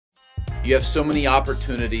You have so many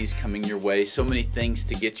opportunities coming your way, so many things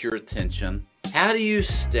to get your attention. How do you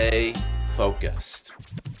stay focused?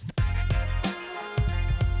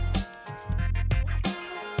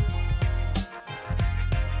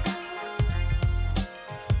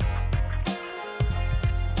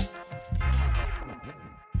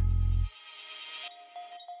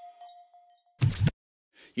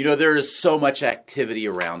 You know, there is so much activity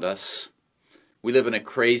around us. We live in a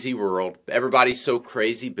crazy world. Everybody's so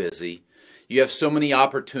crazy busy. You have so many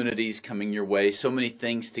opportunities coming your way, so many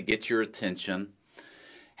things to get your attention.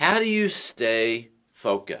 How do you stay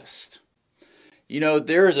focused? You know,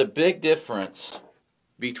 there is a big difference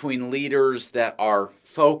between leaders that are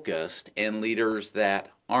focused and leaders that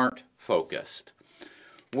aren't focused.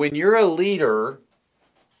 When you're a leader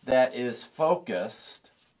that is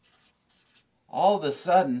focused, all of a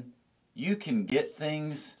sudden you can get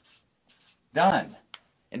things done.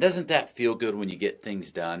 And doesn't that feel good when you get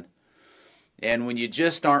things done? And when you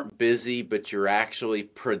just aren't busy, but you're actually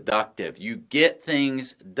productive. You get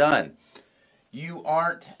things done. You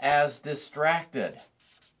aren't as distracted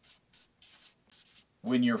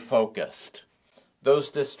when you're focused.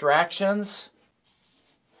 Those distractions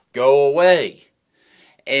go away.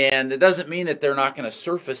 And it doesn't mean that they're not going to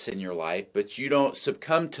surface in your life, but you don't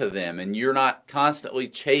succumb to them and you're not constantly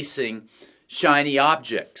chasing shiny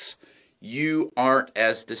objects. You aren't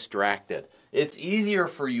as distracted. It's easier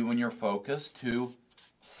for you when you're focused to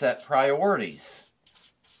set priorities.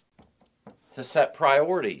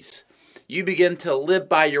 You begin to live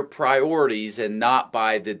by your priorities and not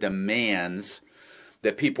by the demands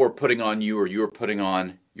that people are putting on you or you're putting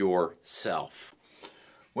on yourself.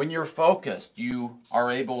 When you're focused, you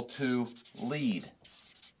are able to lead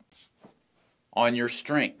on your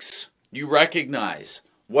strengths. You recognize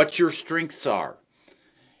what your strengths are,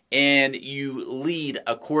 and you lead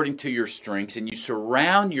according to your strengths, and you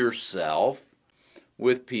surround yourself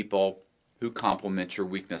with people who complement your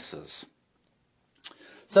weaknesses.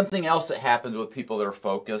 Something else that happens with people that are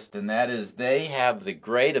focused, and that is they have the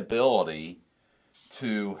great ability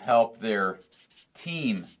to help their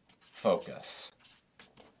team focus.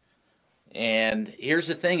 And here's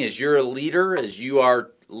the thing, as you're a leader, as you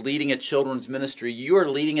are leading a children's ministry, you are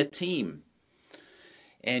leading a team.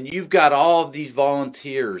 And you've got all of these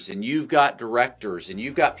volunteers, and you've got directors, and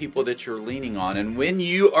you've got people that you're leaning on. And when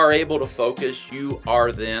you are able to focus, you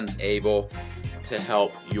are then able to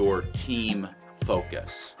help your team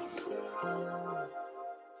focus.